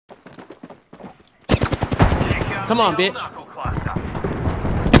Come on, bitch.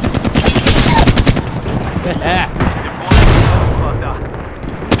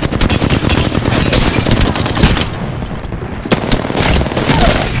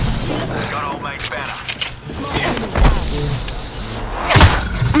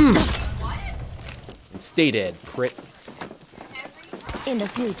 And stay dead, prick. In the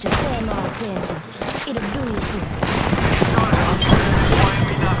future, pay more attention. It'll do you good.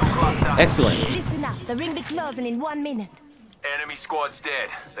 Excellent. Listen up, the ring be closing in 1 minute. Enemy squad's dead.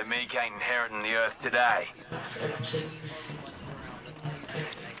 The meek ain't inheriting the earth today.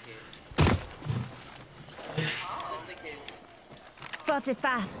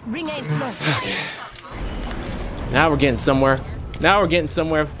 45, ring ain't close. Now we're getting somewhere. Now we're getting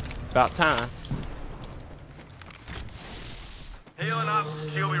somewhere. About time. Healing up,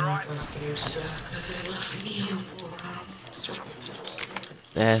 she'll be right.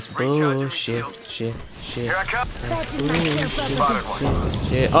 That's bullshit. Shit. Here I come. That's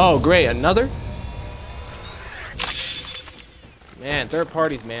bullshit. Oh, great. Another? Man, third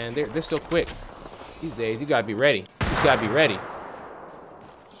parties, man. They're so quick. These days, you gotta be ready. You just gotta be ready.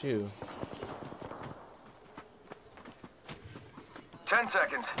 Shoot. 10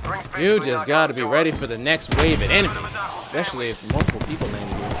 seconds. You just gotta be ready for the next wave of enemies. Especially if multiple people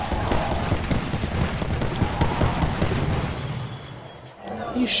landed here.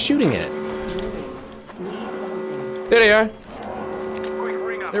 What are you shooting at? There they are.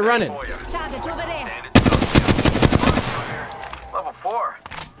 They're running. Target over there. Level 4.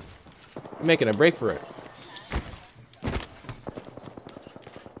 They're making a break for it.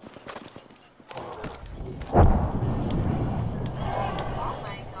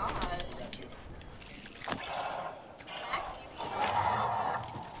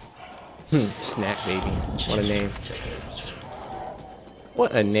 Snack baby. What a name.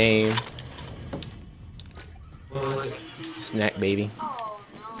 What a name. Snack baby.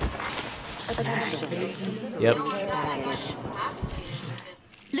 Yep.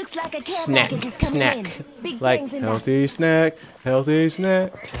 Looks like a Snack. Snack. Like healthy snack. Healthy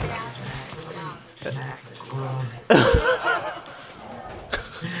snack.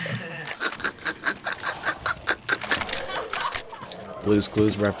 Blue's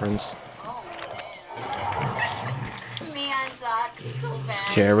Clues reference.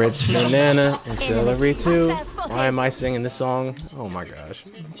 Carrots, banana, and celery too. Why am I singing this song? Oh my gosh.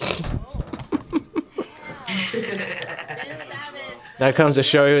 That comes to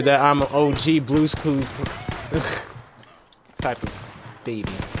show you that I'm an OG Blue's Clues type of baby.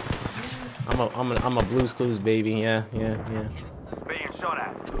 I'm a Blue's Clues baby. Yeah. Being shot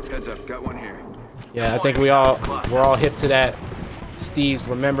at. Heads up, got one here. Yeah, I think we're all hip to that. Steve's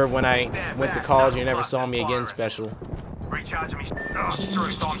remember when I went to college and you never saw me again special. Recharging me.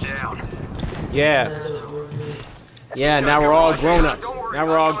 Straight on down. Yeah. Yeah, now we're all grown-ups. Now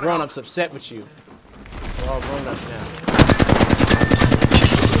we're all grown-ups upset with you. We're all grown-ups now.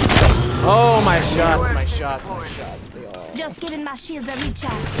 Oh, my shots. They all... Just giving my shields a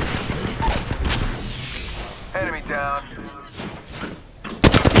recharge. Enemy down.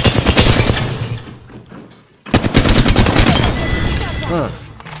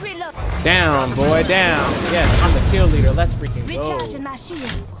 Down, boy, down. Yes, I'm the kill leader. Let's freaking go. Recharging my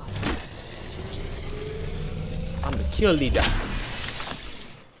shields. I'm the kill leader.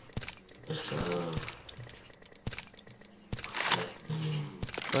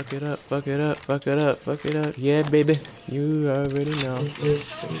 Fuck it up, fuck it up, fuck it up, fuck it up. Yeah, baby, you already know.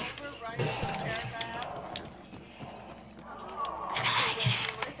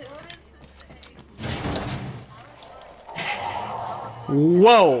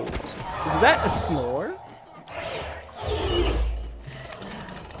 Whoa! Is that a snore?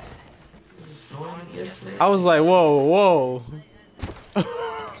 I was like, whoa.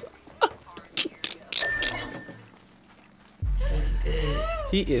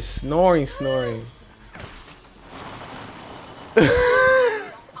 He is snoring.